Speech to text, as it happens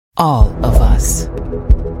All of us.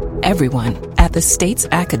 Everyone at the state's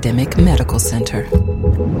academic medical center.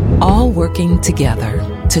 All working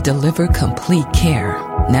together to deliver complete care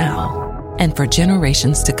now and for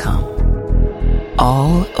generations to come.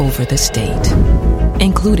 All over the state,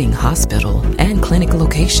 including hospital and clinic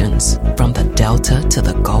locations from the Delta to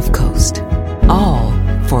the Gulf Coast. All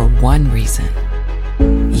for one reason.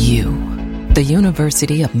 You, the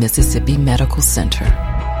University of Mississippi Medical Center.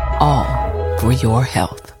 All for your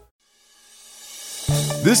health.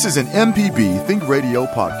 This is an MPB Think Radio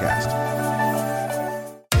podcast.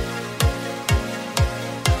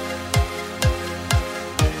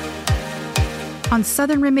 On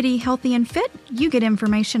Southern Remedy Healthy and Fit, you get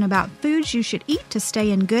information about foods you should eat to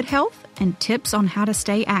stay in good health and tips on how to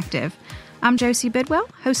stay active. I'm Josie Bidwell,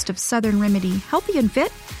 host of Southern Remedy Healthy and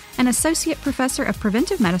Fit, and Associate Professor of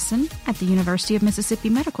Preventive Medicine at the University of Mississippi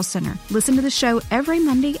Medical Center. Listen to the show every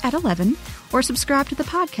Monday at 11 or subscribe to the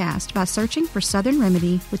podcast by searching for Southern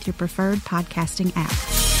Remedy with your preferred podcasting app.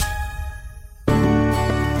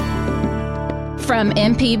 From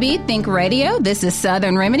MPB Think Radio, this is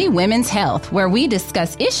Southern Remedy Women's Health, where we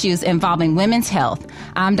discuss issues involving women's health.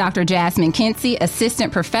 I'm Dr. Jasmine Kinsey,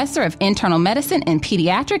 Assistant Professor of Internal Medicine and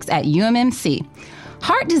Pediatrics at UMMC.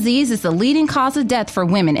 Heart disease is the leading cause of death for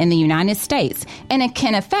women in the United States, and it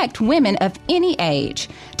can affect women of any age.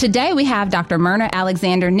 Today, we have Dr. Myrna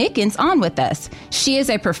Alexander Nickens on with us. She is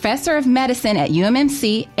a professor of medicine at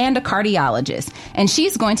UMMC and a cardiologist, and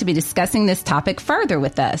she's going to be discussing this topic further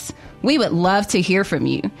with us. We would love to hear from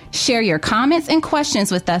you. Share your comments and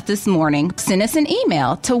questions with us this morning. Send us an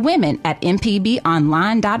email to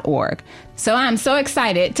women@mpbonline.org. So I'm so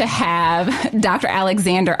excited to have Dr.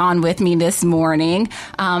 Alexander on with me this morning.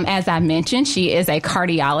 As I mentioned, she is a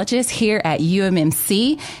cardiologist here at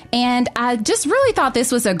UMMC. And I just really thought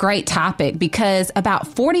this was a great topic because about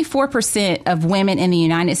 44% of women in the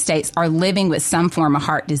United States are living with some form of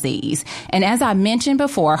heart disease. And as I mentioned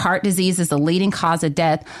before, heart disease is the leading cause of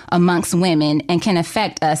death amongst women and can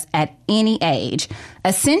affect us at any age.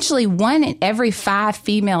 Essentially, 1 in every 5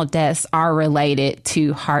 female deaths are related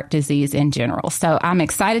to heart disease in general. So I'm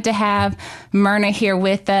excited to have Myrna here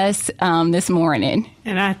with us this morning.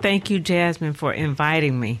 And I thank you, Jasmine, for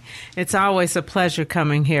inviting me. It's always a pleasure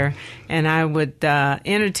coming here, and I would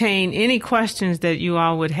entertain any questions that you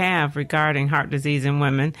all would have regarding heart disease in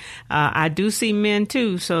women. I do see men,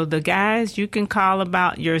 too, so the guys, you can call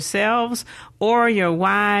about yourselves or your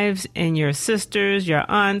wives and your sisters, your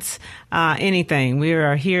aunts, anything. We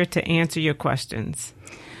are here to answer your questions.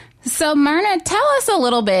 So, Myrna, tell us a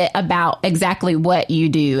little bit about exactly what you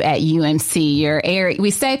do at UMC. Your area,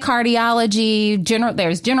 we say cardiology,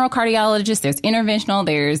 there's general cardiologists, there's interventional,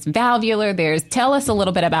 there's valvular, tell us a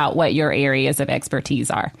little bit about what your areas of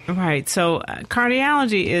expertise are. Right. So,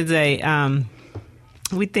 cardiology is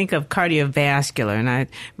we think of cardiovascular, and I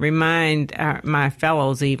remind my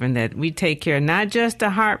fellows even that we take care not just the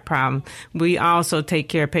heart problem, we also take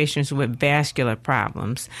care of patients with vascular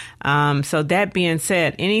problems. So that being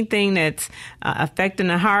said, anything that's affecting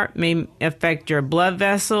the heart may affect your blood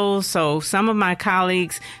vessels. So some of my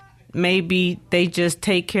colleagues, maybe they just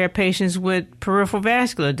take care of patients with peripheral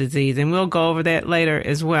vascular disease, and we'll go over that later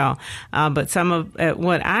as well. But some of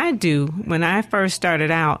what I do, when I first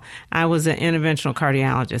started out, I was an interventional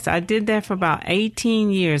cardiologist. I did that for about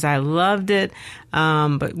 18 years. I loved it.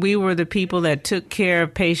 But we were the people that took care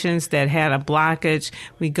of patients that had a blockage.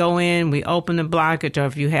 We go in, we open the blockage, or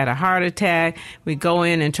if you had a heart attack, we go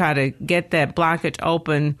in and try to get that blockage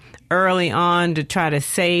open early on to try to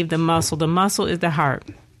save the muscle. The muscle is the heart.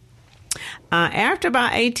 After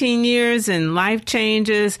about 18 years and life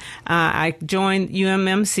changes, I joined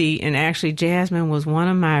UMMC, and actually Jasmine was one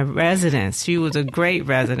of my residents. She was a great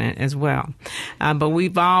resident as well. But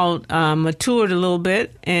we've all matured a little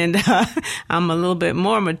bit, and I'm a little bit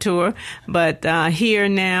more mature. But here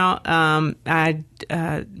now, I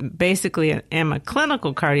basically am a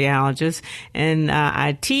clinical cardiologist, and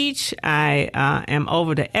I teach. I am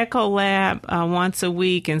over the Echo Lab once a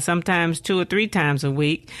week, and sometimes 2 or 3 times a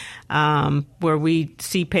week, where we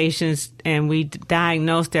see patients and we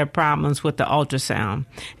diagnose their problems with the ultrasound.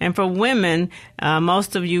 And for women,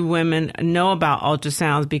 most of you women know about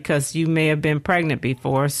ultrasounds because you may have been pregnant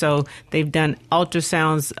before, so they've done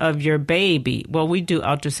ultrasounds of your baby. Well, we do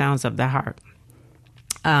ultrasounds of the heart.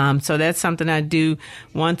 So that's something I do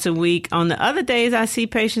once a week. On the other days I see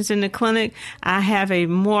patients in the clinic, I have a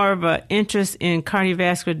more of an interest in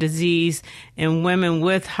cardiovascular disease in women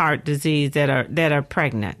with heart disease that are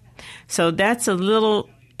pregnant. So that's a little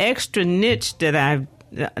extra niche that I've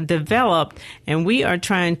developed, and we are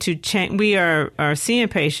trying to change. We are seeing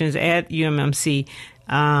patients at UMMC,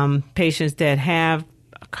 patients that have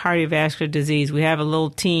cardiovascular disease. We have a little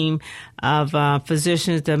team of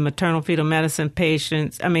physicians, the maternal fetal medicine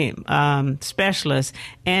specialists,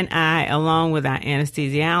 and I, along with our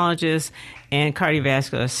anesthesiologists and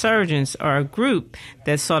cardiovascular surgeons, are a group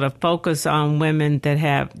that sort of focus on women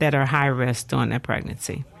that are high risk during their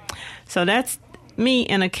pregnancy. So that's me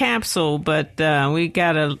in a capsule, but we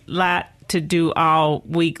got a lot to do all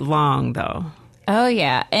week long, though. Oh,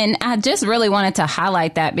 yeah. And I just really wanted to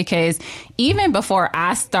highlight that because even before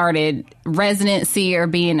I started residency or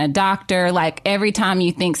being a doctor, like every time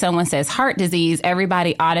you think someone says heart disease,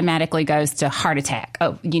 everybody automatically goes to heart attack.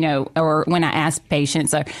 Oh, or when I ask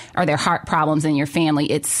patients, are there heart problems in your family?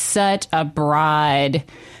 It's such a broad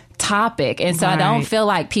topic. And so I don't feel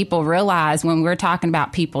like people realize when we're talking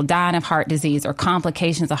about people dying of heart disease or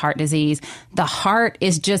complications of heart disease, the heart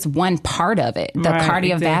is just one part of it. The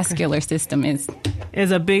cardiovascular system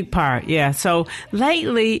is a big part. Yeah. So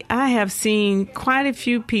lately I have seen quite a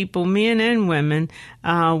few people, men and women,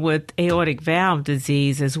 with aortic valve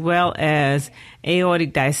disease as well as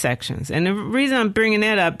aortic dissections. And the reason I'm bringing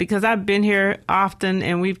that up, because I've been here often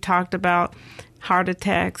and we've talked about heart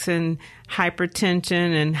attacks and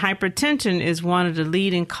hypertension, and hypertension is one of the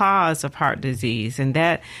leading cause of heart disease, and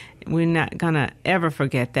that we're not going to ever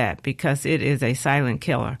forget that because it is a silent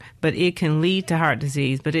killer. But it can lead to heart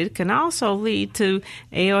disease, but it can also lead to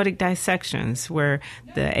aortic dissections where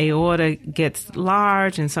the aorta gets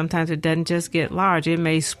large, and sometimes it doesn't just get large, it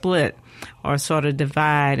may split or sort of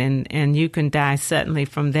divide, and you can die suddenly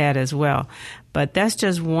from that as well. But that's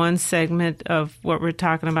just one segment of what we're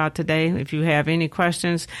talking about today. If you have any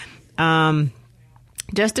questions,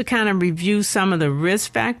 just to kind of review some of the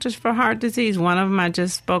risk factors for heart disease, one of them I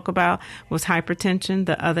just spoke about was hypertension.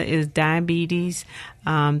 The other is diabetes.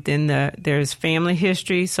 Then there's family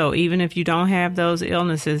history. So even if you don't have those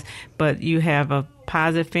illnesses, but you have a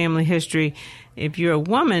positive family history, if you're a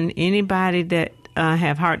woman, anybody that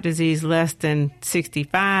have heart disease less than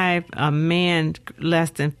 65, a man less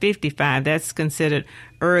than 55, that's considered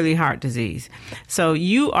early heart disease. So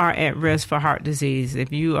you are at risk for heart disease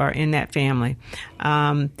if you are in that family.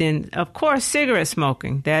 Then, of course, cigarette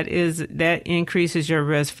smoking, that increases your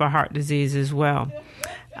risk for heart disease as well.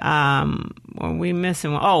 Are we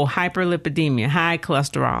missing one? Oh, hyperlipidemia, high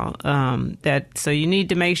cholesterol. So you need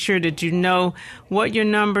to make sure that you know what your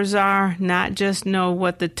numbers are, not just know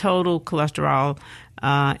what the total cholesterol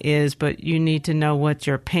is, but you need to know what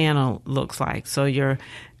your panel looks like. So your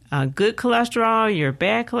good cholesterol, your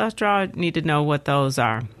bad cholesterol, need to know what those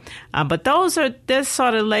are. But this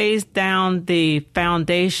sort of lays down the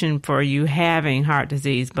foundation for you having heart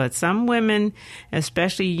disease. But some women,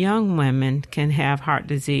 especially young women, can have heart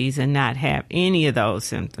disease and not have any of those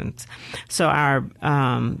symptoms. So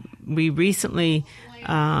we recently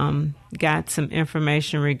got some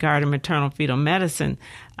information regarding maternal fetal medicine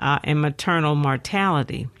and maternal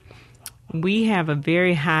mortality. We have a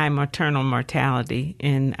very high maternal mortality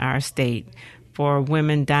in our state for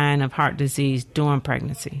women dying of heart disease during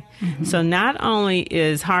pregnancy. Mm-hmm. So not only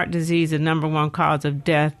is heart disease the number one cause of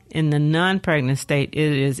death in the non-pregnant state,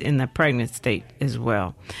 it is in the pregnant state as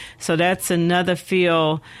well. So that's another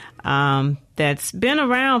field that's been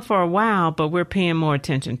around for a while, but we're paying more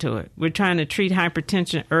attention to it. We're trying to treat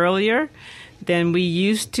hypertension earlier than we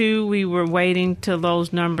used to. We were waiting till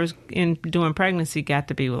those numbers during pregnancy got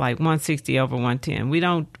to be like 160 over 110. We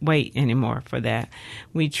don't wait anymore for that.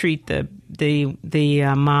 We treat the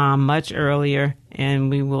mom much earlier,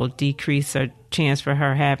 and we will decrease a chance for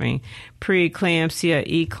her having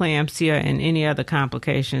preeclampsia, eclampsia, and any other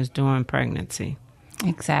complications during pregnancy.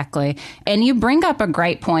 Exactly. And you bring up a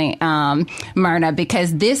great point, Myrna,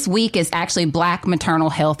 because this week is actually Black Maternal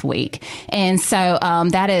Health Week. And so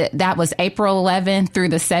that was April 11th through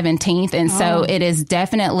the 17th. And so it is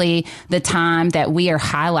definitely the time that we are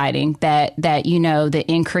highlighting that the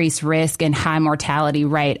increased risk and high mortality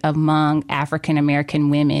rate among African American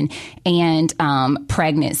women and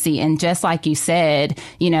pregnancy. And just like you said,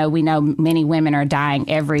 we know many women are dying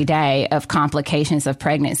every day of complications of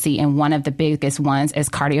pregnancy. And one of the biggest ones is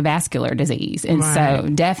cardiovascular disease. And so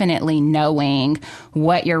definitely knowing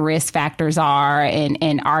what your risk factors are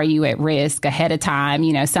and are you at risk ahead of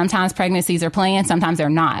time. Sometimes pregnancies are planned, sometimes they're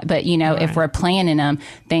not. But, if we're planning them,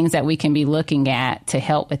 things that we can be looking at to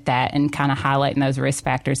help with that and kind of highlighting those risk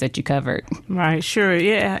factors that you covered. Right. Sure.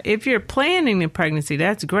 Yeah. If you're planning the pregnancy,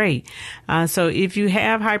 that's great. So if you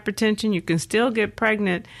have hypertension, you can still get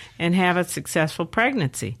pregnant and have a successful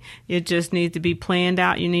pregnancy. It just needs to be planned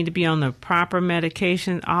out. You need to be on the proper medication.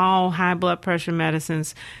 All high blood pressure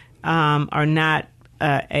medicines are not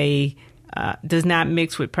a does not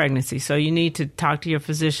mix with pregnancy. So you need to talk to your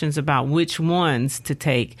physicians about which ones to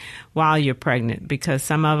take while you're pregnant, because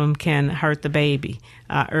some of them can hurt the baby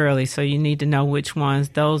early. So you need to know which ones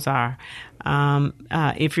those are.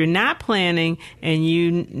 If you're not planning and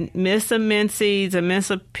you miss a menses or miss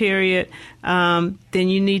a period, then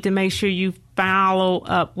you need to make sure you follow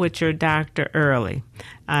up with your doctor early.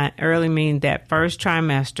 Early means that first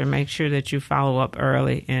trimester. Make sure that you follow up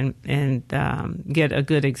early and get a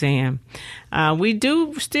good exam. We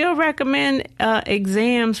do still recommend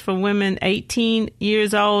exams for women 18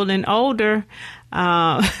 years old and older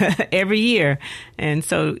every year. And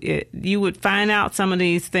so you would find out some of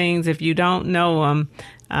these things if you don't know them.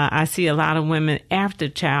 I see a lot of women after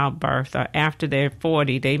childbirth or after they're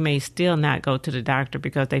 40, they may still not go to the doctor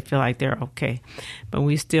because they feel like they're okay. But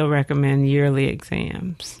we still recommend yearly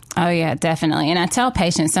exams. Oh, yeah, definitely. And I tell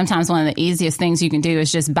patients sometimes one of the easiest things you can do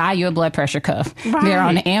is just buy you a blood pressure cuff. Right. They're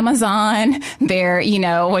on Amazon. They're,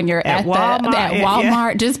 when you're at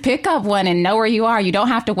Walmart, just pick up one and know where you are. You don't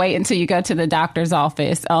have to wait until you go to the doctor's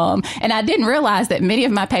office. And I didn't realize that many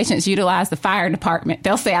of my patients utilize the fire department.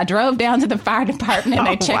 They'll say, I drove down to the fire department and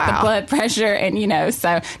they check the blood pressure. And,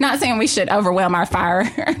 so not saying we should overwhelm our fire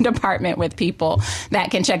department with people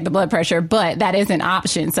that can check the blood pressure, but that is an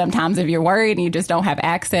option sometimes if you're worried and you just don't have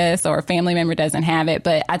access or a family member doesn't have it.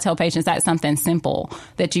 But I tell patients that's something simple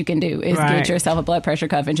that you can do is get yourself a blood pressure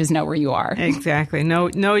cuff and just know where you are. Exactly.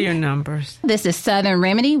 Know your numbers. This is Southern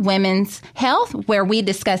Remedy Women's Health, where we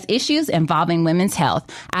discuss issues involving women's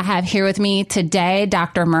health. I have here with me today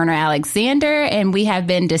Dr. Myrna Alexander, and we have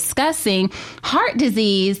been discussing heart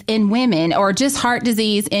disease in women or just heart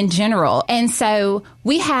disease in general. And so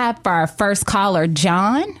we have for our first caller,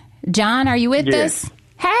 John. John, are you with us?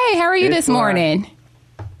 Hey, how are you this morning?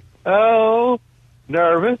 Oh,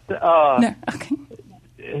 nervous. No,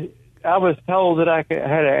 okay. I was told that I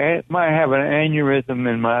might have an aneurysm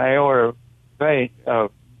in my aorta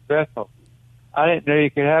vessel. I didn't know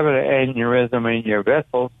you could have an aneurysm in your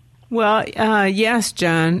vessels. Well, yes,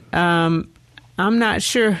 John. I'm not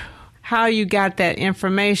sure how you got that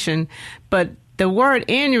information, but the word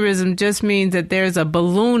aneurysm just means that there's a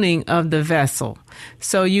ballooning of the vessel.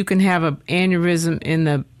 So you can have an aneurysm in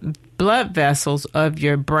the blood vessels of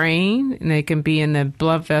your brain, and they can be in the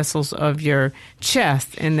blood vessels of your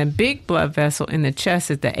chest. And the big blood vessel in the chest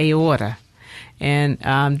is the aorta. And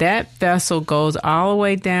that vessel goes all the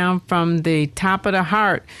way down from the top of the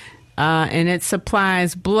heart, and it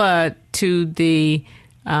supplies blood to the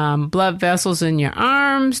blood vessels in your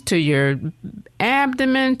arms, to your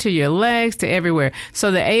abdomen, to your legs, to everywhere. So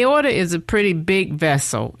the aorta is a pretty big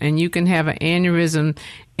vessel, and you can have an aneurysm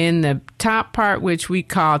in the top part, which we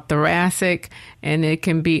call thoracic, and it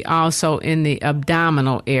can be also in the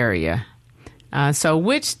abdominal area. So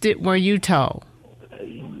which were you told?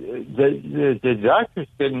 The doctors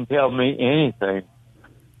didn't tell me anything.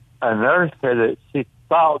 A nurse said that she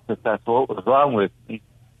thought that that's what was wrong with me,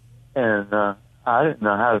 and I didn't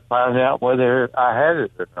know how to find out whether I had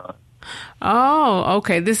it or not. Oh,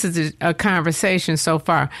 okay. This is a conversation so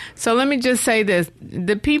far. So let me just say this.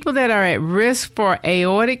 The people that are at risk for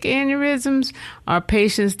aortic aneurysms are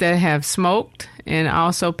patients that have smoked and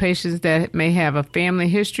also patients that may have a family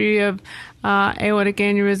history of aortic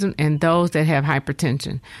aneurysm and those that have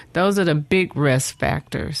hypertension. Those are the big risk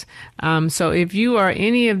factors. So if you are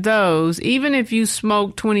any of those, even if you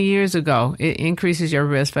smoked 20 years ago, it increases your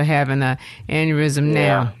risk for having an aneurysm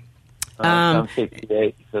now. I'm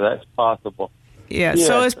 68, so that's possible. Yeah,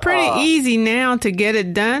 so it's pretty easy now to get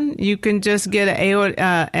it done. You can just get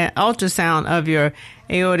an ultrasound of your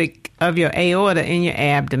aorta in your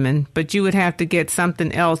abdomen, but you would have to get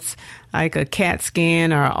something else like a CAT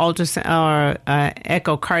scan or ultrasound or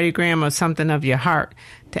echocardiogram or something of your heart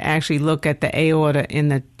to actually look at the aorta in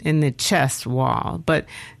the chest wall. But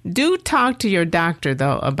do talk to your doctor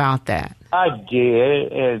though about that. I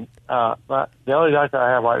did, and the only doctor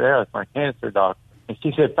I have right there is my cancer doctor. And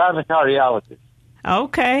she said, find a cardiologist.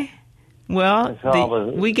 Okay. Well,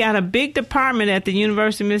 we got a big department at the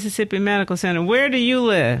University of Mississippi Medical Center. Where do you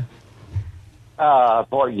live?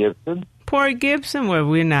 Port Gibson. Port Gibson? Well,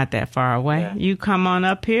 we're not that far away. Yeah. You come on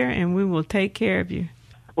up here, and we will take care of you.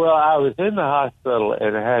 Well, I was in the hospital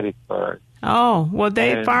in Hattiesburg. Oh, well,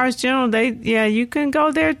 Forest General, you can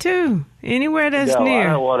go there, too. Anywhere that's near.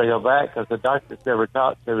 I don't want to go back because the doctors never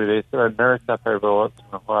talked to me. They sent a nurse up every once in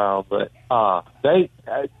a while. But they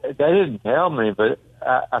didn't tell me, but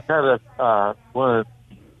I kind of, one of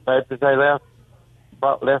the papers they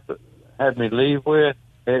had me leave with,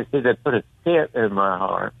 they said they put a stent in my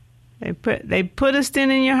heart. They put a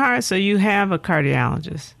stent in your heart, so you have a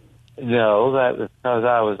cardiologist. No, that was because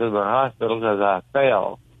I was in the hospital because I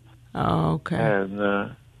fell. Oh, okay.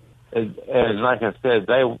 And like I said,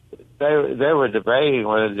 they were debating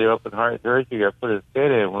whether to do open heart surgery or put a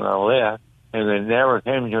stent in when I left, and they never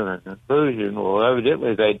came to a conclusion. Well,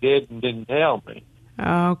 evidently they did and didn't tell me.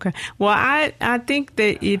 Okay. Well, I think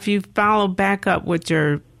that if you follow back up with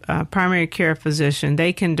your primary care physician,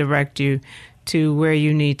 they can direct you to where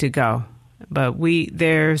you need to go. But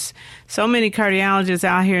there's so many cardiologists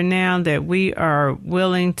out here now that we are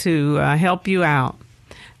willing to help you out.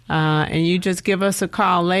 And you just give us a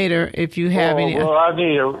call later if you have any. I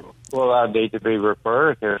need to be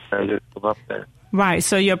referred here. I just come up there. Right.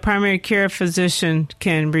 So your primary care physician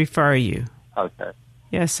can refer you. Okay.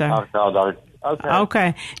 Yes, sir. I'll call Dr.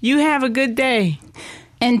 Okay. You have a good day.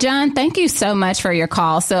 And John, thank you so much for your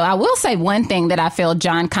call. So I will say one thing that I feel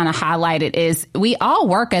John kind of highlighted is we all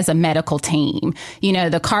work as a medical team. You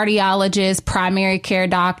know, the cardiologists, primary care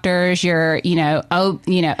doctors, your,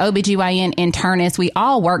 OBGYN internists, we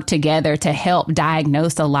all work together to help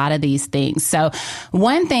diagnose a lot of these things. So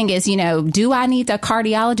one thing is, do I need a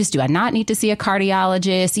cardiologist? Do I not need to see a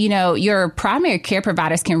cardiologist? Your primary care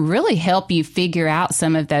providers can really help you figure out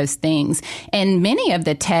some of those things. And many of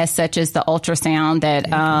the tests, such as the ultrasound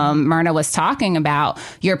that Myrna was talking about,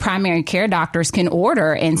 your primary care doctors can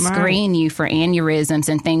order and screen you for aneurysms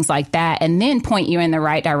and things like that, and then point you in the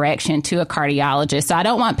right direction to a cardiologist. So I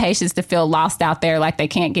don't want patients to feel lost out there like they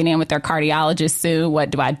can't get in with their cardiologist soon. What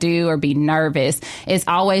do I do? Or be nervous. It's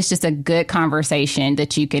always just a good conversation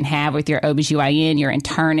that you can have with your OBGYN, your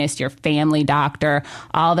internist, your family doctor.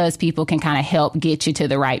 All those people can kind of help get you to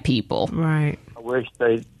the right people. Right. I wish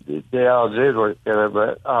they all did work together,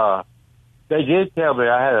 but they did tell me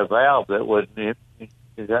I had a valve that wasn't empty.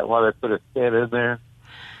 Is that why they put a stent in there?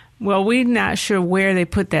 Well, we're not sure where they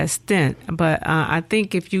put that stent, but I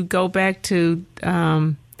think if you go back to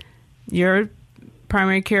your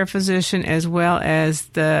primary care physician as well as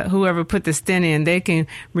whoever put the stent in, they can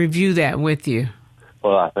review that with you.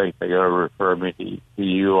 Well, I think they're going to refer me to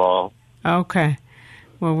you all. Okay.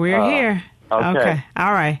 Well, we're here. Okay.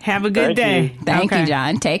 All right. Have a good day. Thank you,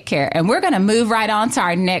 John. Take care. And we're going to move right on to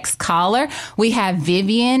our next caller. We have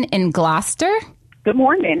Vivian in Gloucester. Good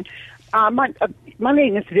morning. My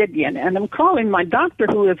name is Vivian, and I'm calling my doctor,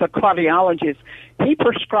 who is a cardiologist. He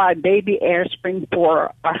prescribed baby aspirin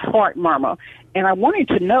for a heart murmur. And I wanted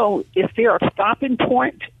to know, is there a stopping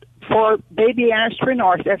point for baby aspirin,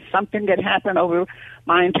 or is that something that happened over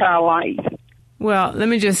my entire life? Well, let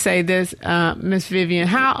me just say this, Miss Vivian.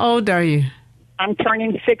 How old are you? I'm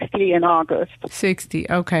turning 60 in August. 60,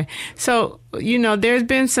 okay. So, there's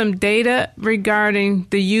been some data regarding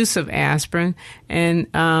the use of aspirin, and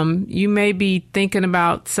you may be thinking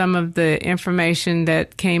about some of the information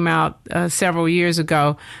that came out several years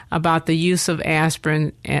ago about the use of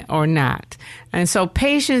aspirin or not. And so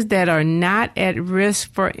patients that are not at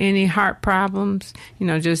risk for any heart problems,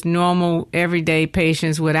 just normal everyday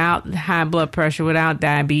patients without high blood pressure, without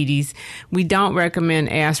diabetes, we don't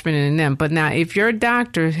recommend aspirin in them. But now if your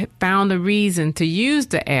doctor found a reason to use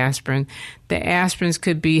the aspirins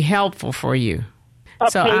could be helpful for you.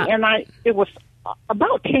 Okay, it was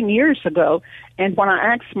about 10 years ago, and when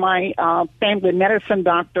I asked my family medicine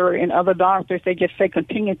doctor and other doctors, they just say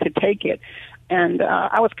continue to take it. And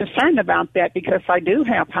I was concerned about that because I do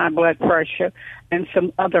have high blood pressure and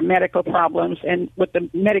some other medical problems, and with the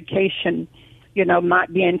medication,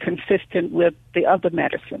 not being consistent with the other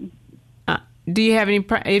medicine. Do you have any?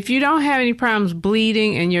 If you don't have any problems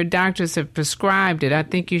bleeding and your doctors have prescribed it, I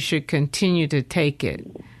think you should continue to take it.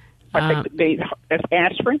 I think the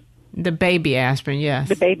aspirin? The baby aspirin, yes.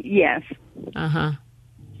 The baby, yes. Uh-huh.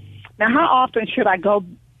 Now, how often should I go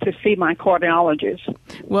to see my cardiologist?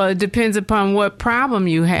 Well, it depends upon what problem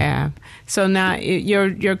you have. So now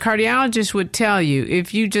your cardiologist would tell you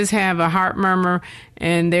if you just have a heart murmur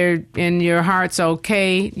and your heart's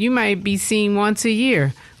okay, you might be seen once a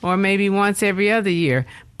year or maybe once every other year.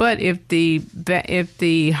 But if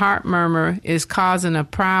the heart murmur is causing a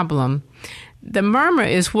problem, the murmur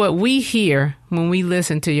is what we hear when we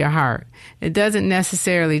listen to your heart. It doesn't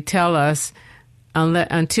necessarily tell us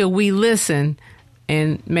until we listen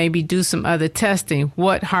and maybe do some other testing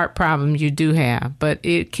what heart problem you do have. But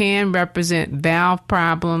it can represent valve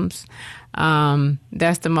problems.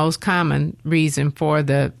 That's the most common reason for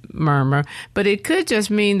the murmur. But it could just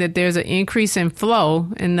mean that there's an increase in flow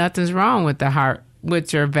and nothing's wrong with the heart,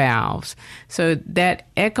 with your valves. So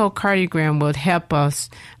that echocardiogram will help us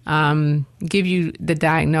give you the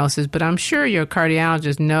diagnosis. But I'm sure your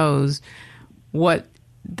cardiologist knows what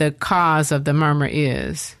the cause of the murmur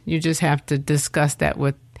is. You just have to discuss that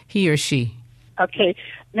with he or she. Okay.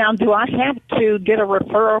 Now, do I have to get a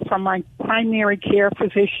referral from my primary care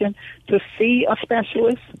physician to see a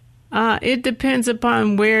specialist? It depends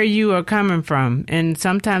upon where you are coming from, and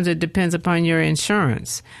sometimes it depends upon your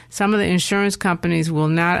insurance. Some of the insurance companies will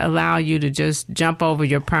not allow you to just jump over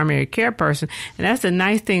your primary care person, and that's the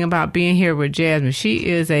nice thing about being here with Jasmine. She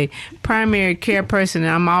is a primary care person,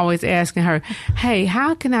 and I'm always asking her, hey,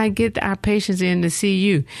 how can I get our patients in to see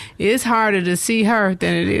you? It's harder to see her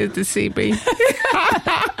than it is to see me.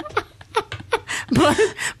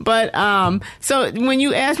 So when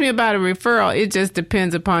you ask me about a referral, it just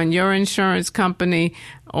depends upon your insurance company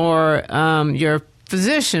or your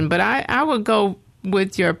physician. But I would go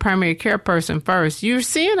with your primary care person first. You're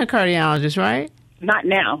seeing a cardiologist, right? Not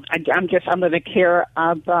now. I'm under the care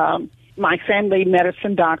of my family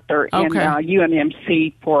medicine doctor in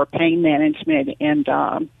UMMC for pain management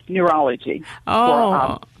and neurology.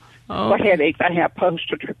 For headaches. I have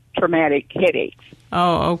post-traumatic headaches.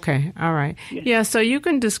 Oh, okay. All right. Yes. Yeah, so you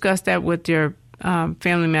can discuss that with your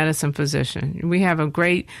family medicine physician. We have a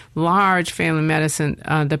great, large family medicine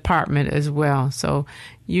department as well. So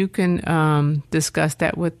you can discuss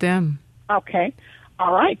that with them. Okay.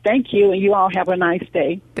 All right. Thank you. And you all have a nice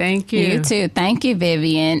day. Thank you. You too. Thank you,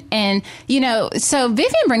 Vivian. And, so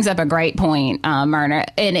Vivian brings up a great point, Myrna,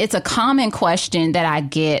 and it's a common question that I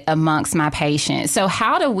get amongst my patients. So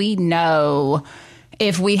how do we know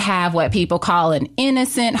if we have what people call an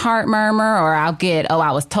innocent heart murmur, or I'll get,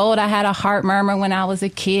 I was told I had a heart murmur when I was a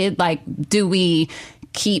kid? Like, do we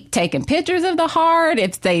keep taking pictures of the heart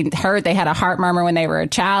if they heard they had a heart murmur when they were a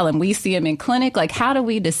child and we see them in clinic? Like, how do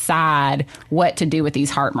we decide what to do with these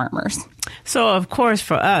heart murmurs? So, of course,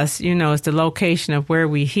 for us, it's the location of where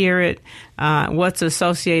we hear it, what's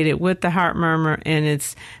associated with the heart murmur, and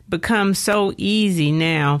it's become so easy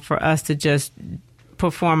now for us to just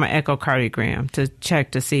perform an echocardiogram to check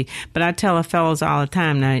to see. But I tell the fellows all the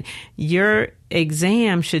time now, your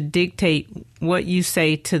exam should dictate what you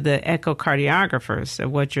say to the echocardiographers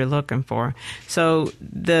of what you're looking for. So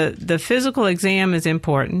the physical exam is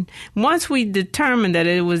important. Once we determine that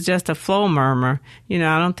it was just a flow murmur, I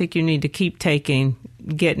don't think you need to keep getting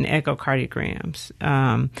echocardiograms.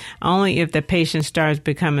 Only if the patient starts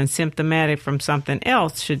becoming symptomatic from something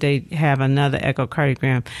else should they have another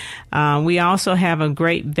echocardiogram. We also have a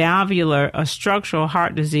great a structural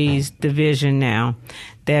heart disease division now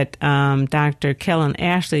that Dr. Kellen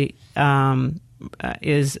Ashley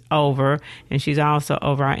is over, and she's also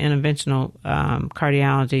over our interventional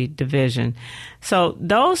cardiology division. So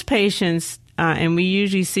those patients, and we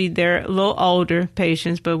usually see they're a little older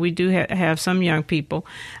patients, but we do have some young people.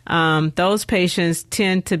 Those patients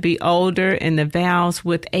tend to be older, and the valves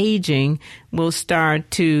with aging will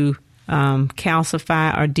start to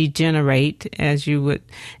calcify or degenerate, as you would.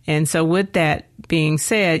 And so with that being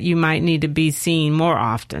said, you might need to be seen more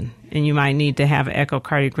often, and you might need to have an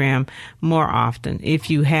echocardiogram more often if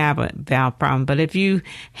you have a valve problem. But if you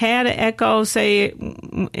had an echo, say,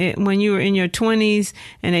 when you were in your 20s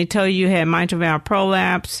and they told you had mitral valve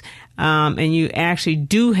prolapse, and you actually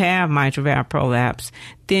do have mitral valve prolapse,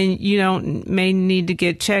 then you may need to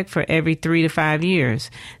get checked for every 3 to 5 years.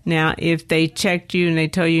 Now, if they checked you and they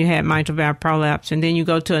told you had mitral valve prolapse, and then you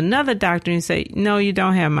go to another doctor and say, no, you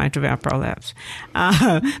don't have mitral valve prolapse,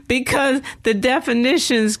 because the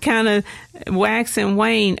definitions kind of wax and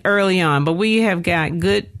wane early on. But we have got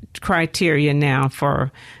good criteria now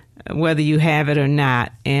for whether you have it or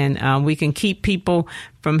not. And we can keep people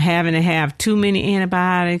from having to have too many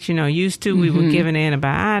antibiotics. Used to, we were giving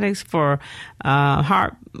antibiotics for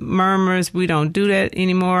heart murmurs. We don't do that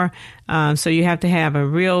anymore. So you have to have a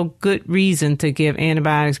real good reason to give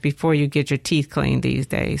antibiotics before you get your teeth cleaned these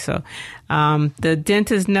days. So the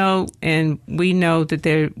dentists know, and we know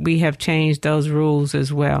that we have changed those rules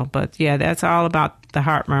as well. But yeah, that's all about the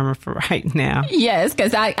heart murmur for right now. Yes,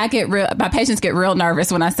 because my patients get real nervous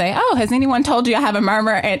when I say, oh, has anyone told you I have a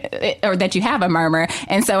murmur, or that you have a murmur?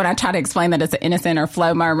 And so when I try to explain that it's an innocent or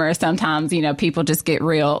flow murmur, sometimes, people just get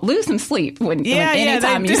lose some sleep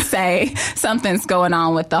anytime you say something's going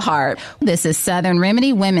on with the heart. This is Southern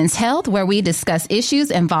Remedy Women's Health, where we discuss issues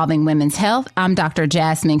involving women's health. I'm Dr.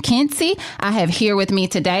 Jasmine Kinsey. I have here with me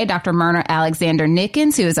today Dr. Myrna Alexander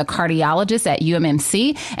Nickens, who is a cardiologist at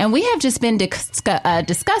UMMC, and we have just been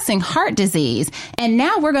discussing heart disease. And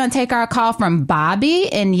now we're going to take our call from Bobby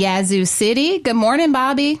in Yazoo City. Good morning,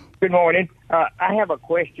 Bobby. Good morning. I have a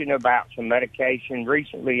question about some medication.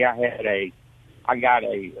 Recently, I got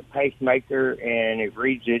a pacemaker, and it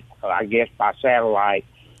reads it, I guess, by satellite.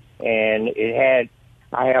 And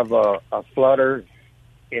I have a flutter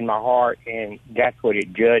in my heart, and that's what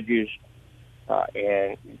it judges.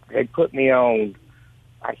 And they put me on,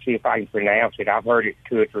 I see if I can pronounce it. I've heard it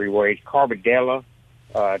 2 or 3 ways. Carbadella,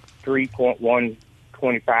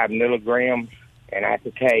 3.125 milligrams, and I have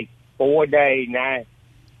to take 4 a day. Now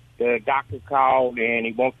the doctor called and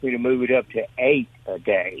he wants me to move it up to 8 a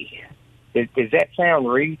day. Does that sound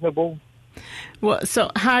reasonable? Well, so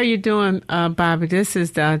how are you doing, Bobby? This is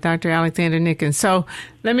Dr. Alexander Nickens. So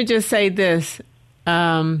let me just say this.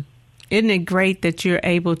 Isn't it great that you're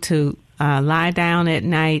able to lie down at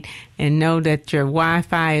night and know that your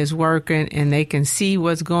Wi-Fi is working and they can see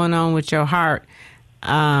what's going on with your heart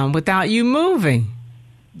without you moving?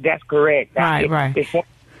 That's correct. Right. It's one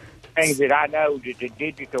of the things that I know that the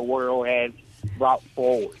digital world has brought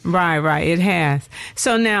forward. Right. It has.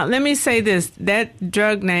 So now, let me say this. That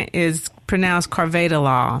drug name is pronounced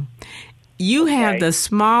Carvedilol. You have the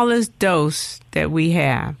smallest dose that we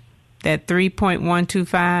have, that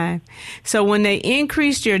 3.125. So when they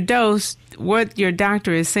increased your dose, what your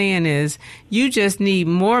doctor is saying is you just need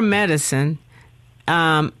more medicine.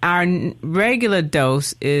 Our regular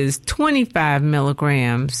dose is 25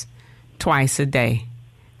 milligrams twice a day.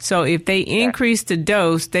 So if they increase the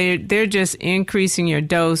dose, they're just increasing your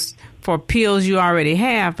dose for pills you already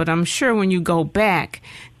have. But I'm sure when you go back,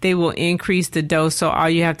 they will increase the dose. So all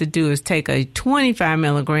you have to do is take a 25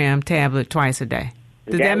 milligram tablet twice a day.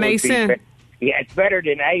 Does that make sense? Yeah, it's better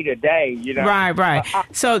than 8 a day, you know. Right.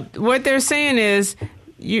 So what they're saying is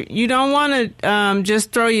you don't want to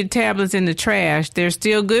just throw your tablets in the trash. They're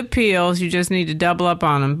still good pills. You just need to double up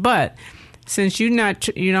on them. But since you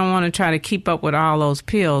don't want to try to keep up with all those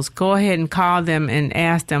pills, go ahead and call them and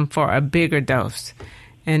ask them for a bigger dose.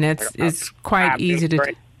 And it's quite easy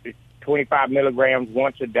to 25 milligrams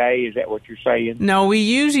once a day, is that what you're saying? No, we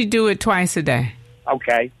usually do it twice a day.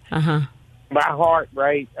 Okay. Uh-huh. My heart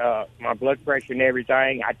rate, my blood pressure and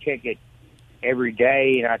everything, I check it every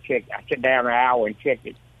day, and I sit down an hour and check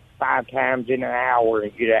it 5 times in an hour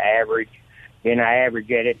and get an average. Then I average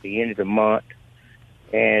it at the end of the month.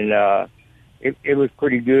 And it was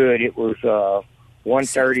pretty good. It was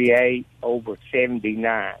 138 over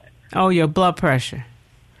 79. Oh, your blood pressure.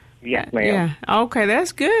 Yes, ma'am. Yeah. Okay,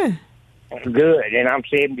 that's good. That's good. And I'm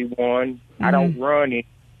 71. Mm-hmm. I don't run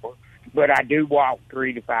anymore, but I do walk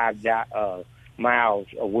 3 to 5 miles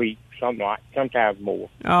a week, sometimes more.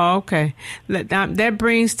 Oh, okay. That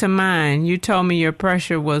brings to mind, you told me your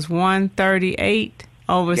pressure was 138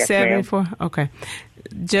 over 74. Ma'am. Okay.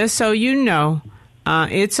 Just so you know,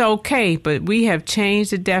 it's okay, but we have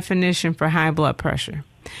changed the definition for high blood pressure.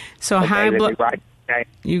 So okay, high blood. Okay.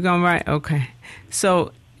 You gonna write? Okay.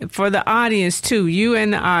 So for the audience too, you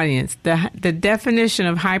and the audience, the definition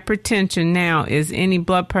of hypertension now is any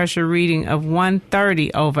blood pressure reading of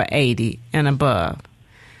 130 over 80 and above.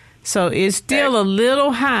 So it's still a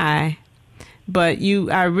little high, but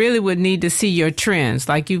I really would need to see your trends.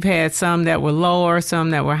 Like you've had some that were lower, some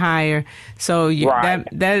that were higher. So that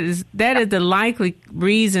is the likely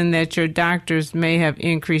reason that your doctors may have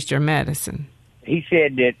increased your medicine. He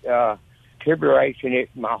said that fibrillation,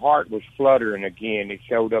 my heart was fluttering again. It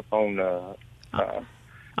showed up on the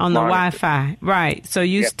on the Wi-Fi, right? So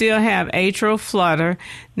you still have atrial flutter.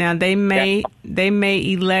 Now they may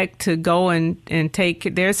elect to go and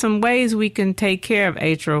take. There's some ways we can take care of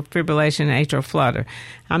atrial fibrillation and atrial flutter.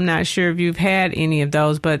 I'm not sure if you've had any of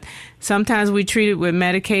those, but sometimes we treat it with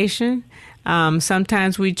medication.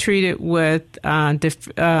 Sometimes we treat it with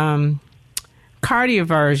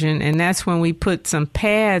cardioversion, and that's when we put some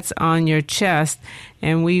pads on your chest,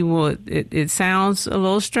 and we will, it sounds a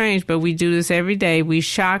little strange, but we do this every day. We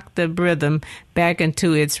shock the rhythm back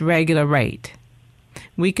into its regular rate.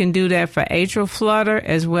 We can do that for atrial flutter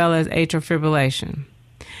as well as atrial fibrillation.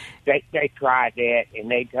 They tried that, and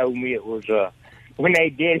they told me it was when they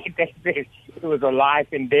did it, they said it was a life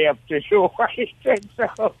and death situation.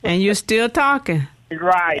 So. And you're still talking.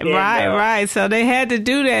 Right. So they had to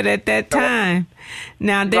do that at that time.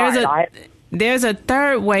 Now there's a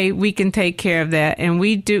third way we can take care of that, and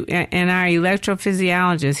we do. And our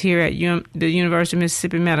electrophysiologists here at the University of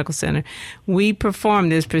Mississippi Medical Center, we perform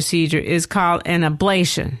this procedure. It's called an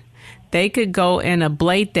ablation. They could go and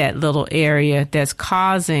ablate that little area that's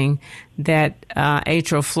causing that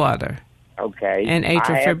atrial flutter. Okay. And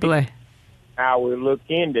atrial fibrillation. I will look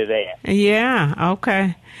into that. Yeah,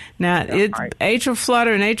 okay. Now, atrial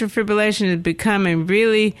flutter and atrial fibrillation is becoming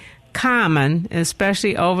really common,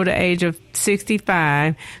 especially over the age of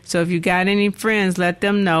 65. So if you got any friends, let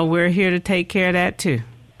them know. We're here to take care of that, too.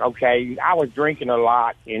 Okay. I was drinking a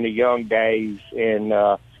lot in the young days, and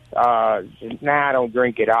now I don't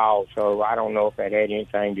drink at all, so I don't know if that had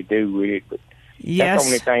anything to do with it. But that's the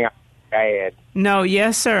only thing I had. No,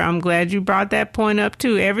 yes, sir. I'm glad you brought that point up,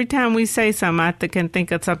 too. Every time we say something, I can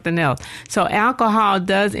think of something else. So alcohol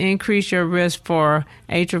does increase your risk for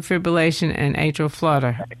atrial fibrillation and atrial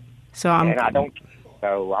flutter. So I don't.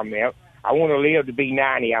 So I mean, I want to live to be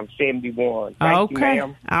 90. I'm 71. Thank you,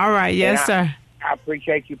 ma'am. All right. Yes, sir. I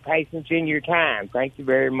appreciate your patience and your time. Thank you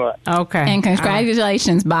very much. Okay. And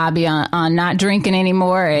congratulations, Bobby, on not drinking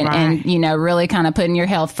anymore and really kind of putting your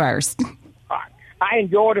health first. I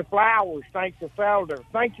enjoy the flowers. Thanks to Felder.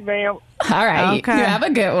 Thank you, ma'am. All right. Okay. You have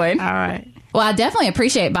a good one. All right. Well, I definitely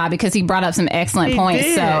appreciate Bobby because he brought up some excellent points.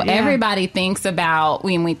 Did, Everybody thinks about,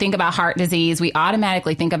 when we think about heart disease, we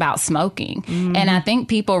automatically think about smoking. Mm-hmm. And I think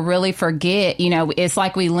people really forget, it's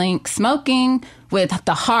like we link smoking with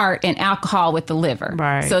the heart and alcohol with the liver.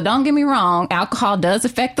 Right. So don't get me wrong, alcohol does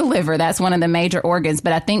affect the liver. That's one of the major organs.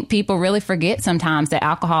 But I think people really forget sometimes that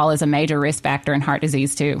alcohol is a major risk factor in heart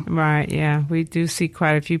disease too. Right, yeah. We do see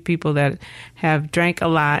quite a few people that have drank a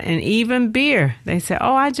lot, and even beer. They say,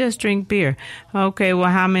 oh, I just drink beer. Okay,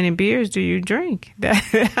 well, how many beers do you drink?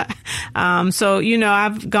 So,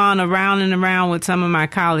 I've gone around and around with some of my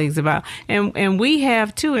colleagues about, and we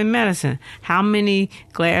have too in medicine, how many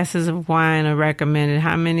glasses of wine are recommended,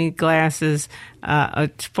 how many glasses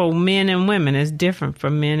for men and women is different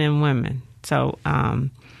for men and women. So,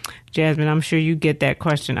 Jasmine, I'm sure you get that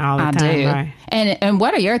question all the time, do. Right? And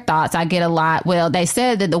what are your thoughts? I get a lot. Well, they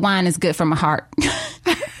said that the wine is good for my heart.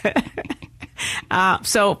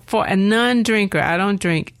 So for a non-drinker, I don't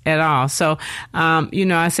drink at all. So,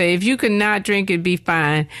 I say if you could not drink, it'd be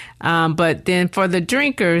fine. But then for the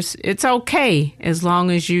drinkers, it's okay as long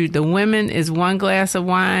as the women is 1 glass of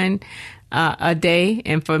wine a day,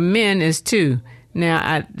 and for men is 2.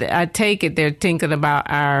 Now, I take it they're thinking about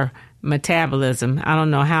our metabolism. I don't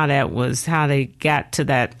know how they got to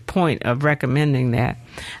that point of recommending that.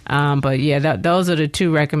 But yeah, those are the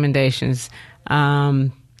 2 recommendations.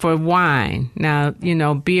 For wine. Now,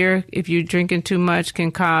 beer, if you're drinking too much,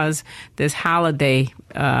 can cause this holiday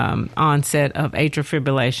onset of atrial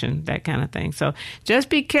fibrillation, that kind of thing. So just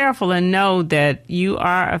be careful and know that you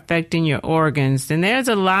are affecting your organs. And there's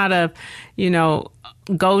a lot of, it's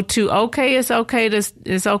okay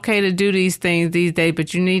to do these things these days,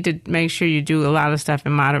 but you need to make sure you do a lot of stuff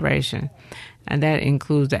in moderation. And that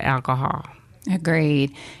includes the alcohol.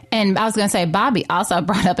 Agreed. And I was going to say, Bobby also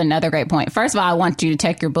brought up another great point. First of all, I want you to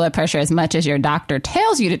check your blood pressure as much as your doctor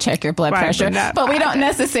tells you to check your blood pressure. But we don't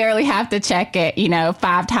necessarily have to check it,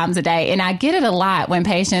 5 times a day. And I get it a lot when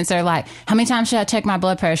patients are like, how many times should I check my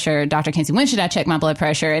blood pressure? Dr. Kinsey, when should I check my blood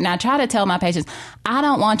pressure? And I try to tell my patients, I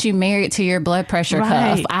don't want you married to your blood pressure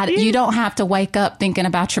cuff. You don't have to wake up thinking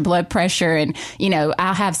about your blood pressure. And,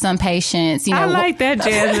 I'll have some patients, I like that,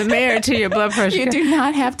 Jasmine, married to your blood pressure. You do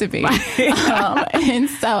not have to be. And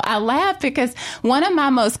so I laugh because one of my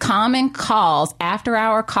most common calls, after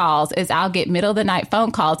hour calls, is I'll get middle of the night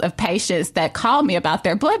phone calls of patients that call me about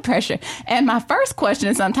their blood pressure. And my first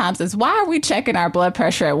question sometimes is, why are we checking our blood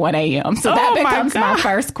pressure at 1 a.m.? So that becomes my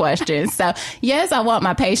first question. So yes, I want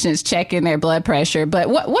my patients checking their blood pressure. But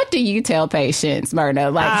what do you tell patients, Myrna?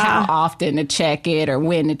 Like how often to check it or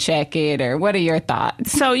when to check it, or what are your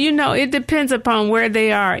thoughts? So, it depends upon where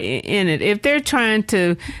they are in it. If they're trying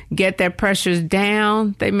to get their pressures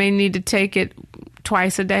down, they may need to take it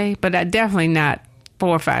twice a day, but definitely not 4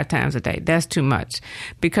 or 5 times a day. That's too much,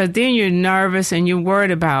 because then you're nervous and you're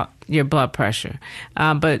worried about your blood pressure.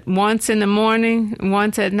 But once in the morning,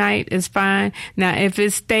 once at night is fine. Now, if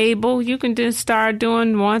it's stable, you can just start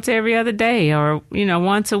doing once every other day, or,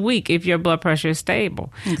 once a week if your blood pressure is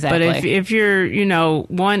stable. Exactly. But if you're,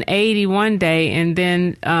 180 one day and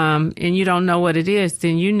then, and you don't know what it is,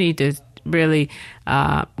 then you need to really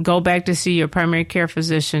go back to see your primary care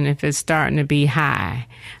physician if it's starting to be high.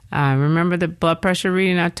 Remember the blood pressure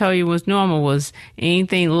reading I told you was normal was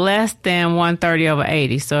anything less than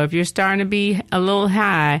 130/80. So if you're starting to be a little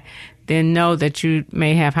high, then know that you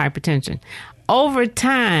may have hypertension. Over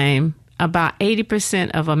time, about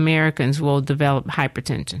 80% of Americans will develop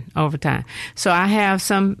hypertension over time. So I have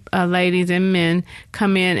some ladies and men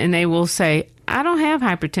come in and they will say, I don't have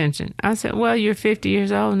hypertension. I said, well, you're 50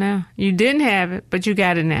 years old now. You didn't have it, but you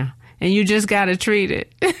got it now. And you just got to treat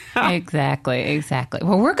it. Exactly.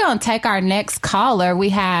 Well, we're going to take our next caller. We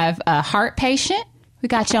have a heart patient. We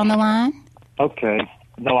got you on the line. Okay.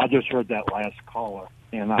 No, I just heard that last caller,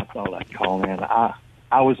 and I thought I'd call in.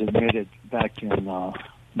 I was admitted back in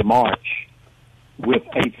March with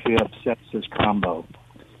AFib sepsis combo.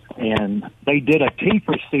 And they did a T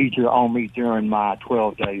procedure on me during my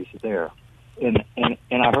 12 days there. And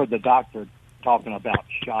I heard the doctor talking about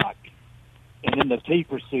shock. And in the T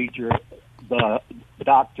procedure, the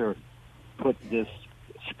doctor put this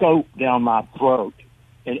scope down my throat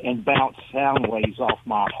and bounced sound waves off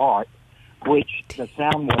my heart, which the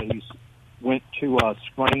sound waves went to a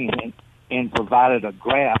screen and provided a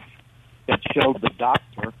graph that showed the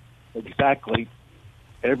doctor exactly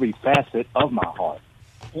every facet of my heart.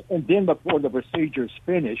 And then before the procedure's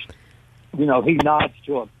finished, he nods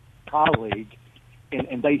to a colleague,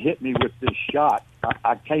 and they hit me with this shot.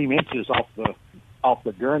 I came inches off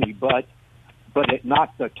the gurney, but it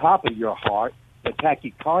knocked the top of your heart, the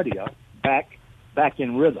tachycardia, back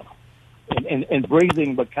in rhythm. And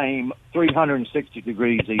breathing became 360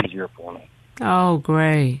 degrees easier for me. Oh,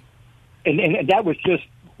 great. And that was just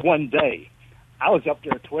one day. I was up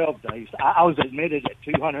there 12 days. I was admitted at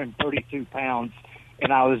 232 pounds,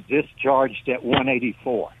 and I was discharged at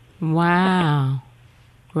 184. Wow.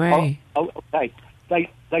 Great. Oh, okay.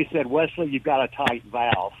 They said, Wesley, you've got a tight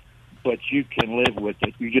valve, but you can live with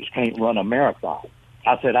it. You just can't run a marathon.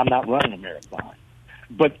 I said, I'm not running a marathon.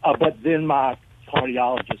 But then my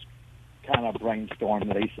cardiologist kind of brainstormed,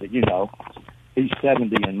 and he said, he's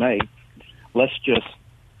 70 in May. Let's just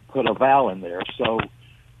put a valve in there. So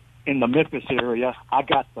in the Memphis area, I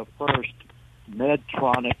got the first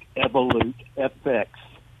Medtronic Evolute FX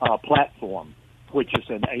platform, which is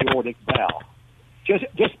an aortic valve.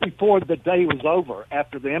 Just before the day was over,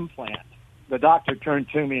 after the implant, the doctor turned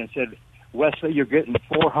to me and said, Wesley, you're getting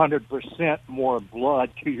 400% more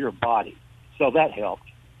blood to your body. So that helped.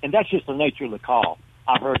 And that's just the nature of the call.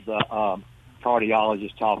 I heard the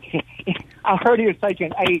cardiologist talking. I heard he was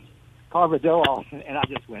taking 8 Carvedilol, and I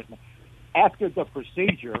just went. After the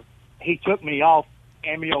procedure, he took me off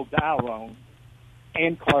amiodarone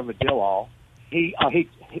and Carvedilol. He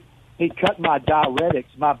cut my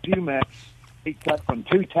diuretics, my Bumex. He cut from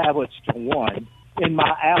 2 tablets to 1. In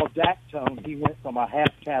my Aldactone, he went from a half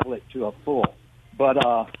tablet to a full. But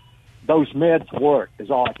those meds work, is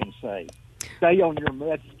all I can say. Stay on your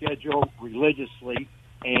med schedule religiously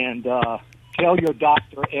and tell your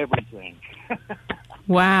doctor everything.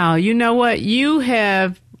 Wow. You know what? You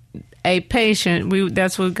have a patient.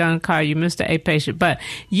 That's what we're going to call you, Mr. A Patient. But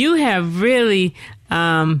you have really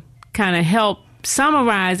kind of helped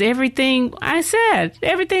summarize everything I said,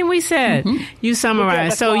 everything we said. Mm-hmm. You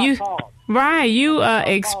summarized. So you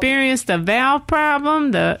experienced the valve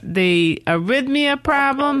problem, the arrhythmia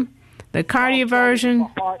problem, the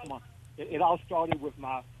cardioversion. It all started with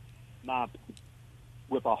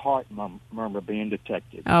with a heart murmur being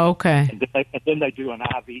detected. Oh, okay. And then they do an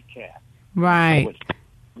IV cath. Right.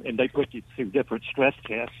 And they put you through different stress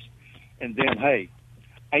tests. And then, hey,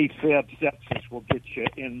 AFib sepsis will get you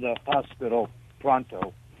in the hospital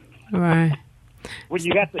pronto. Right. When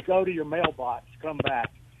you have to go to your mailbox, come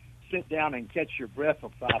back, sit down and catch your breath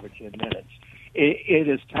for 5 or 10 minutes. It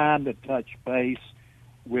is time to touch base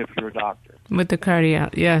with your doctor. With the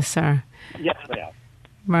cardiologist. Yes, sir. Yes, ma'am.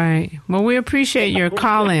 Right. Well, we appreciate your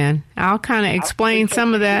call-in. I'll kind of explain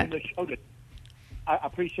some of that. I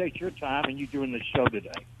appreciate your time and you doing the show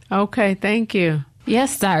today. Okay, thank you.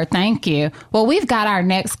 Yes, sir. Thank you. Well, we've got our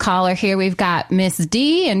next caller here. We've got Miss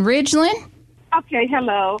D in Ridgeland. Okay,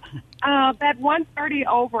 hello. That 130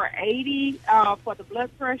 over 80 for the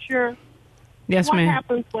blood pressure. Yes, ma'am. What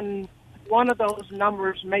happens when one of those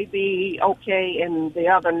numbers may be okay and the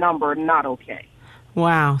other number not okay?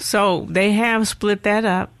 Wow. So they have split that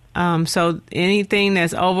up. So anything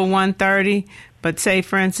that's over 130, but say,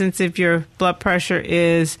 for instance, if your blood pressure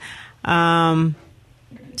is 70,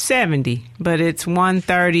 but it's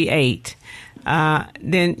 138,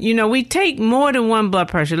 then, we take more than one blood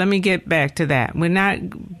pressure. Let me get back to that. We're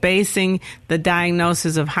not basing the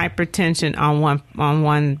diagnosis of hypertension on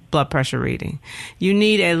one blood pressure reading. You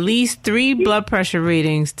need at least 3 blood pressure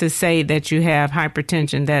readings to say that you have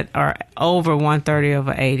hypertension that are over 130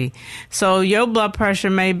 over 80. So your blood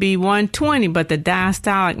pressure may be 120, but the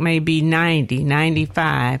diastolic may be 90,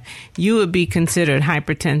 95. You would be considered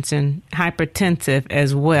hypertensive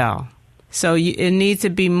as well. So it needs to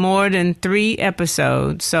be more than 3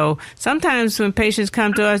 episodes. So sometimes when patients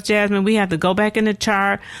come to us, Jasmine, we have to go back in the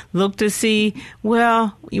chart, look to see,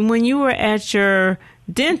 well, when you were at your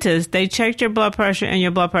dentist, they checked your blood pressure and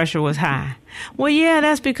your blood pressure was high. Well, yeah,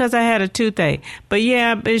 that's because I had a toothache. But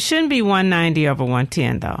yeah, it shouldn't be 190 over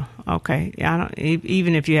 110 though. Okay.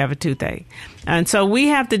 Even if you have a toothache. And so we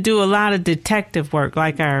have to do a lot of detective work,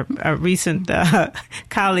 like our recent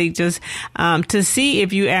colleague just, to see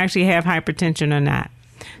if you actually have hypertension or not.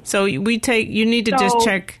 So you need to just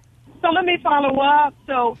check. So let me follow up.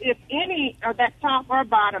 So if any of that top or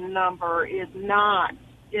bottom number is not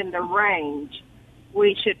in the range,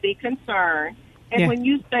 we should be concerned. And when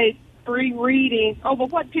you say 3 readings, over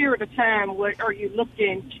what period of time are you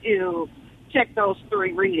looking to check those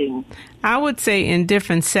 3 readings? I would say in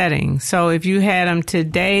different settings. So if you had them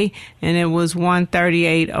today and it was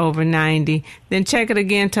 138 over 90, then check it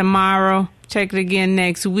again tomorrow, check it again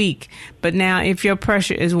next week. But now if your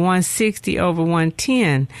pressure is 160 over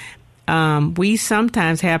 110, we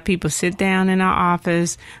sometimes have people sit down in our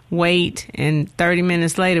office, wait, and 30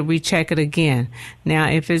 minutes later we check it again. Now,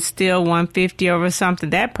 if it's still 150 over something,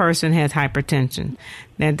 that person has hypertension.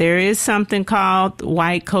 Now, there is something called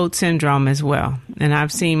white coat syndrome as well. And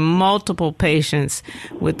I've seen multiple patients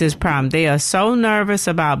with this problem. They are so nervous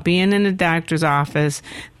about being in the doctor's office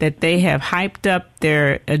that they have hyped up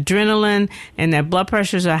their adrenaline and their blood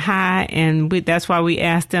pressures are high. And that's why we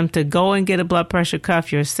ask them to go and get a blood pressure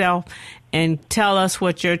cuff yourself and tell us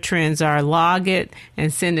what your trends are. Log it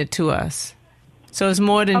and send it to us. So it's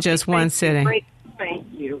more than just one sitting. Great. Thank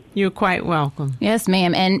you. You're quite welcome. Yes,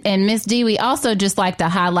 ma'am. And Ms. D, we also just like to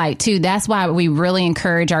highlight, too, that's why we really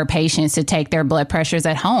encourage our patients to take their blood pressures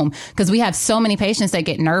at home, because we have so many patients that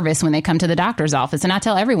get nervous when they come to the doctor's office. And I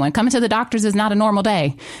tell everyone, coming to the doctor's is not a normal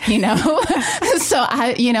day, So,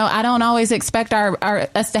 I don't always expect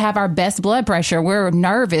us to have our best blood pressure. We're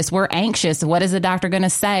nervous. We're anxious. What is the doctor going to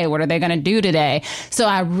say? What are they going to do today? So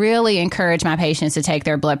I really encourage my patients to take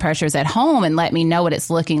their blood pressures at home and let me know what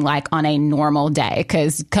it's looking like on a normal day.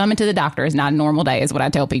 Because coming to the doctor is not a normal day, is what I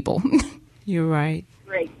tell people. You're right.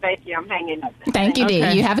 Great. Thank you. I'm hanging up. Thank you,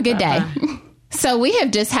 Dee. You have a good day. So we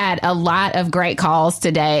have just had a lot of great calls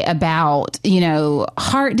today about,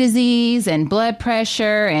 heart disease and blood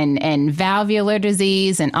pressure and valvular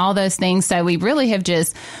disease and all those things. So we really have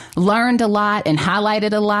just learned a lot and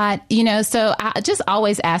highlighted a lot, So I just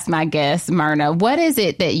always ask my guests, Myrna, what is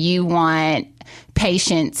it that you want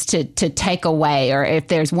patients to take away, or if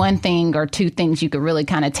there's one thing or two things you could really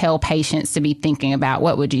kind of tell patients to be thinking about,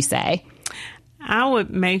 what would you say? I would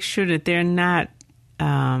make sure that they're not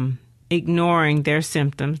ignoring their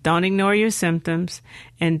symptoms. Don't ignore your symptoms,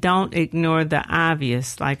 and don't ignore the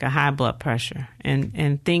obvious, like a high blood pressure,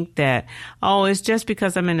 and think that, it's just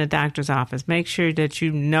because I'm in the doctor's office. Make sure that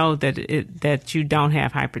you know that you don't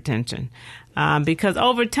have hypertension, because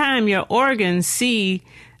over time your organs see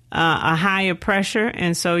a higher pressure,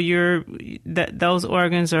 and so those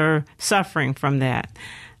organs are suffering from that.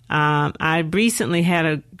 I recently had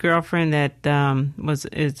a girlfriend that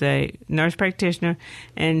is a nurse practitioner,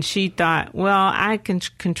 and she thought, I can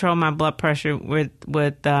control my blood pressure with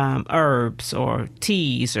herbs or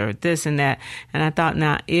teas or this and that. And I thought,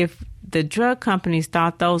 now, if the drug companies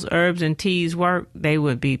thought those herbs and teas work, they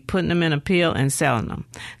would be putting them in a pill and selling them.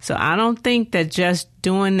 So I don't think that just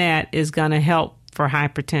doing that is going to help for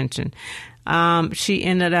hypertension. She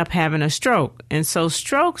ended up having a stroke. And so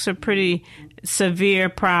strokes are pretty severe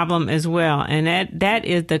problem as well. And that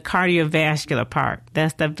is the cardiovascular part.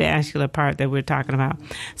 That's the vascular part that we're talking about.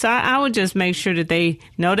 So I would just make sure that they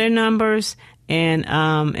know their numbers,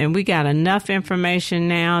 and we got enough information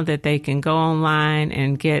now that they can go online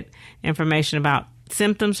and get information about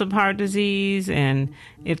symptoms of heart disease and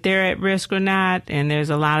if they're at risk or not. And there's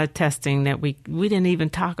a lot of testing that we didn't even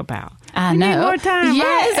talk about. I know. Need more time,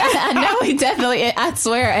 yes, right? I know. We definitely, I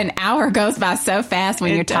swear, an hour goes by so fast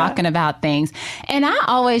when you're talking about things. And I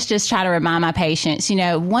always just try to remind my patients,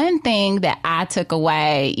 one thing that I took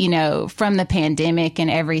away, from the pandemic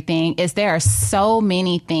and everything is there are so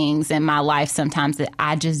many things in my life sometimes that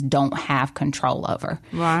I just don't have control over.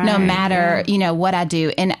 Right. No matter, what I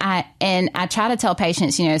do. And I try to tell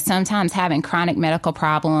patients, sometimes having chronic medical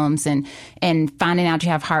problems and finding out you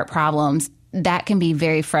have heart problems, that can be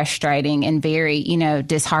very frustrating and very,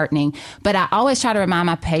 disheartening. But I always try to remind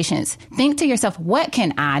my patients, think to yourself, what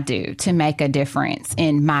can I do to make a difference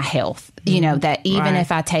in my health? That even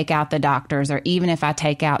if I take out the doctors or even if I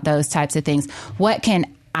take out those types of things, what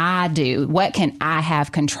can I do? What can I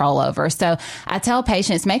have control over? So I tell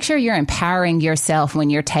patients, make sure you're empowering yourself when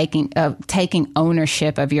you're taking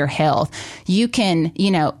ownership of your health. You can,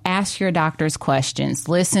 ask your doctors questions,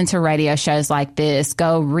 listen to radio shows like this,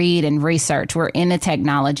 go read and research. We're in the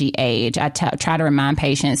technology age. I try to remind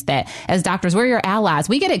patients that as doctors, we're your allies.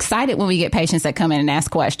 We get excited when we get patients that come in and ask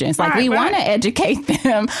questions. Like we want to educate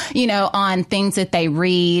them, on things that they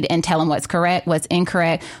read and tell them what's correct, what's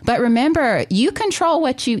incorrect. But remember, you control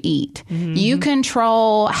what you eat. Mm-hmm. You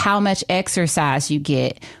control how much exercise you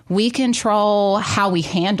get. We control how we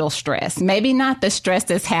handle stress. Maybe not the stress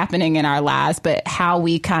that's happening in our lives, but how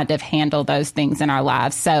we kind of handle those things in our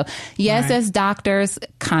lives. So yes, as doctors,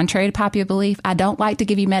 contrary to popular belief, I don't like to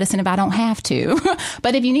give you medicine if I don't have to.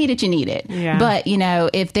 But if you need it, you need it. Yeah. But,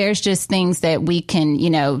 if there's just things that we can,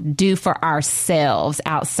 do for ourselves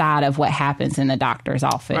outside of what happens in the doctor's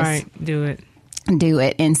office. Right. Do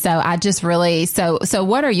it. And so I just really, so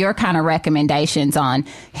what are your kind of recommendations on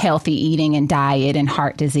healthy eating and diet and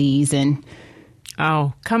heart disease? And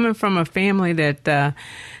coming from a family that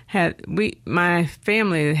my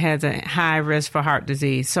family has a high risk for heart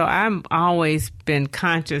disease. So I'm always been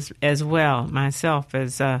conscious as well myself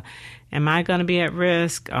as, am I going to be at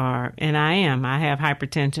risk? And I am. I have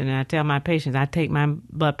hypertension, and I tell my patients I take my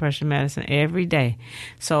blood pressure medicine every day.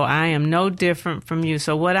 So I am no different from you.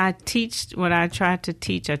 So what I try to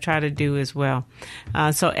teach, I try to do as well.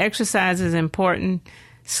 So exercise is important.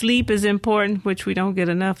 Sleep is important, which we don't get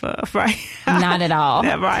enough of, right? Not at all.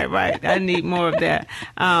 Right. I need more of that.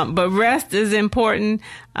 But rest is important,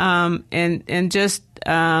 and just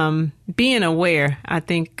being aware, I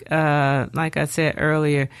think, like I said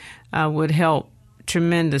earlier, would help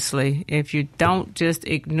tremendously if you don't just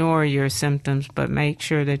ignore your symptoms, but make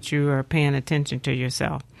sure that you are paying attention to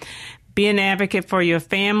yourself. Be an advocate for your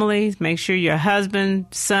families. Make sure your husband,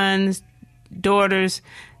 sons, daughters,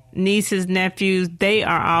 nieces, nephews, they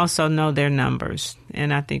are also know their numbers.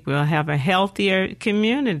 And I think we'll have a healthier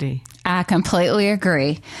community. I completely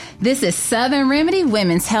agree. This is Southern Remedy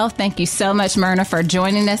Women's Health. Thank you so much, Myrna, for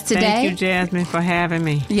joining us today. Thank you, Jasmine, for having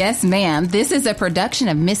me. Yes, ma'am. This is a production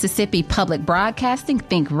of Mississippi Public Broadcasting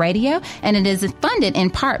Think Radio, and it is funded in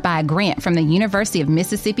part by a grant from the University of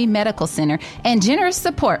Mississippi Medical Center and generous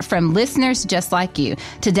support from listeners just like you.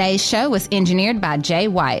 Today's show was engineered by Jay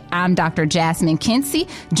White. I'm Dr. Jasmine Kinsey.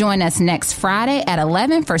 Join us next Friday at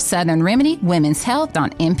 11 for Southern Remedy Women's Health on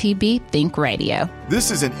MPB Think Radio. This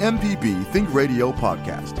is an MPB Think Radio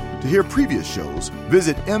podcast. To hear previous shows,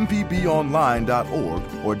 visit mpbonline.org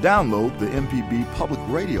or download the MPB Public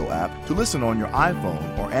Radio app to listen on your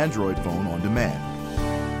iPhone or Android phone on demand.